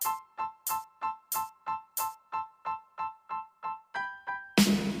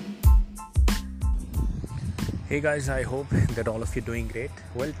Hey guys, I hope that all of you are doing great.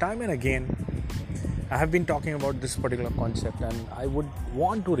 Well, time and again, I have been talking about this particular concept and I would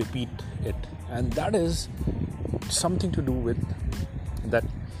want to repeat it. And that is something to do with that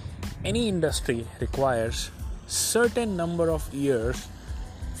any industry requires certain number of years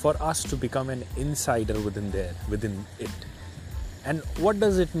for us to become an insider within it. And what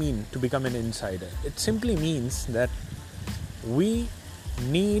does it mean to become an insider? It simply means that we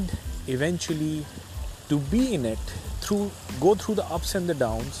need eventually to be in it, go through the ups and the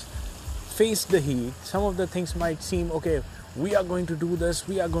downs, face the heat. Some of the things might seem, okay, we are going to do this,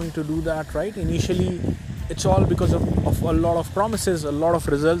 we are going to do that, right? Initially, it's all because of a lot of promises, a lot of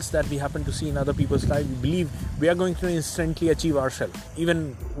results that we happen to see in other people's life. We believe we are going to instantly achieve ourselves.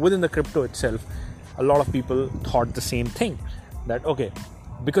 Even within the crypto itself, a lot of people thought the same thing. That, okay,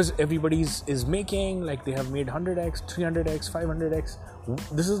 because everybody is making, like they have made 100x, 300x, 500x,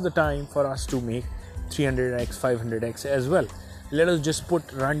 this is the time for us to make 300x, 500x as well. Let us just put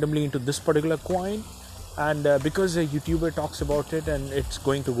randomly into this particular coin, and because a YouTuber talks about it and it's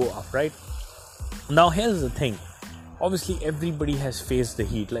going to go up, right? Now here's the thing, obviously everybody has faced the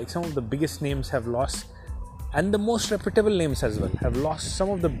heat. Like some of the biggest names have lost, and the most reputable names as well have lost some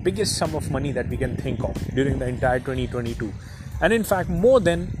of the biggest sum of money that we can think of during the entire 2022, and in fact more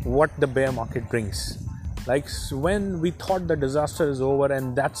than what the bear market brings. Like when we thought the disaster is over,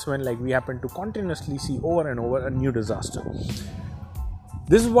 and that's when like we happen to continuously see over and over a new disaster.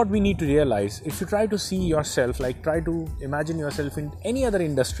 This is what we need to realize. If you try to see yourself, like try to imagine yourself in any other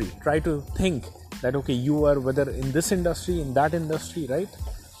industry, try to think that okay, you are whether in this industry, in that industry, right?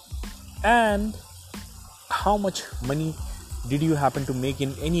 And how much money did you happen to make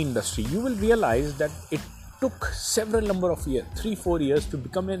in any industry? You will realize that it took several number of years, 3-4 years to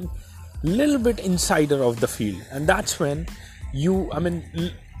become a little bit insider of the field. And that's when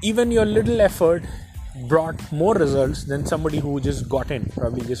even your little effort brought more results than somebody who just got in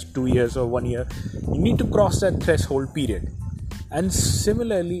probably just 2 years or 1 year. You need to cross that threshold period. And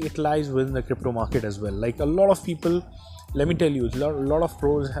similarly, it lies within the crypto market as well. Like a lot of people, let me tell you, a lot of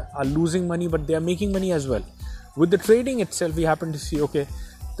pros are losing money, but they are making money as well. With the trading itself, we happen to see, okay,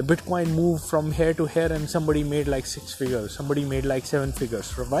 the Bitcoin moved from here to here and somebody made like 6 figures, somebody made like 7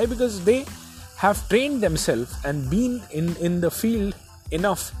 figures. Why? Because they have trained themselves and been in the field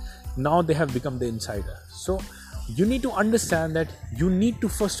enough. Now they have become the insider. So you need to understand that you need to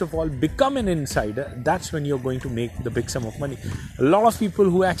first of all become an insider. That's when you're going to make the big sum of money. A lot of people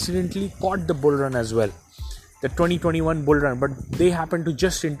who accidentally caught the bull run as well, the 2021 bull run, but they happen to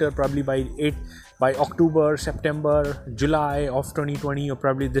just enter probably by October, September, July of 2020, or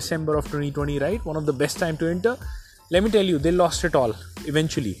probably December of 2020, right? One of the best time to enter. Let me tell you, they lost it all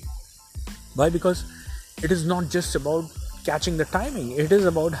eventually. Why? Because it is not just about catching the timing. It is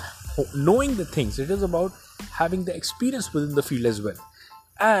about knowing the things. It is about having the experience within the field as well.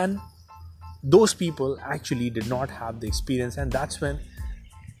 And those people actually did not have the experience, and that's when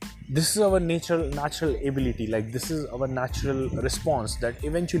this is our natural ability. Like this is our natural response that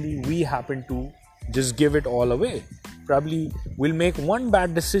eventually we happen to just give it all away. Probably we'll make one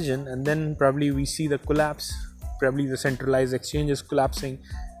bad decision and then probably we see the collapse, probably the centralized exchange is collapsing,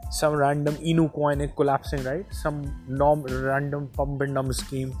 some random Inu coin is collapsing, right? Some random pump and dump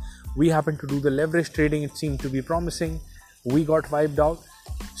scheme. We happen to do the leverage trading, it seemed to be promising, we got wiped out.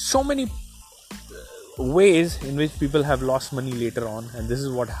 So many ways in which people have lost money later on, and this is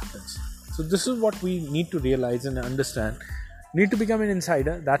what happens. So this is what we need to realize and understand. You need to become an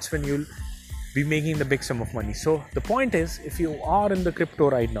insider. That's when you'll be making the big sum of money. So the point is, if you are in the crypto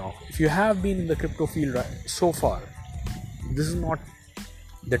right now, if you have been in the crypto field so far, this is not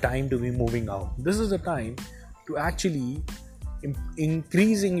the time to be moving out. This is the time to actually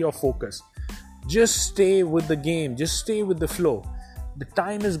increasing your focus. Just stay with the game, just stay with the flow. The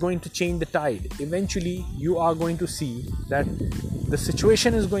time is going to change the tide. Eventually you are going to see that the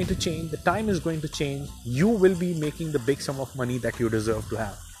situation is going to change, the time is going to change. You will be making the big sum of money that you deserve to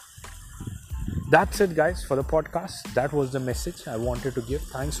have. That's it, guys, for the podcast. That was the message I wanted to give.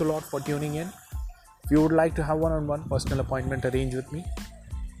 Thanks a lot for tuning in. If you would like to have one-on-one personal appointment arranged with me,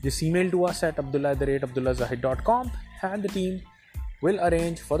 just email to us at abdullah@abdullahzahid.com, and the team will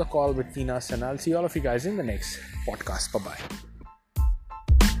arrange for the call between us, and I'll see all of you guys in the next podcast. Bye-bye.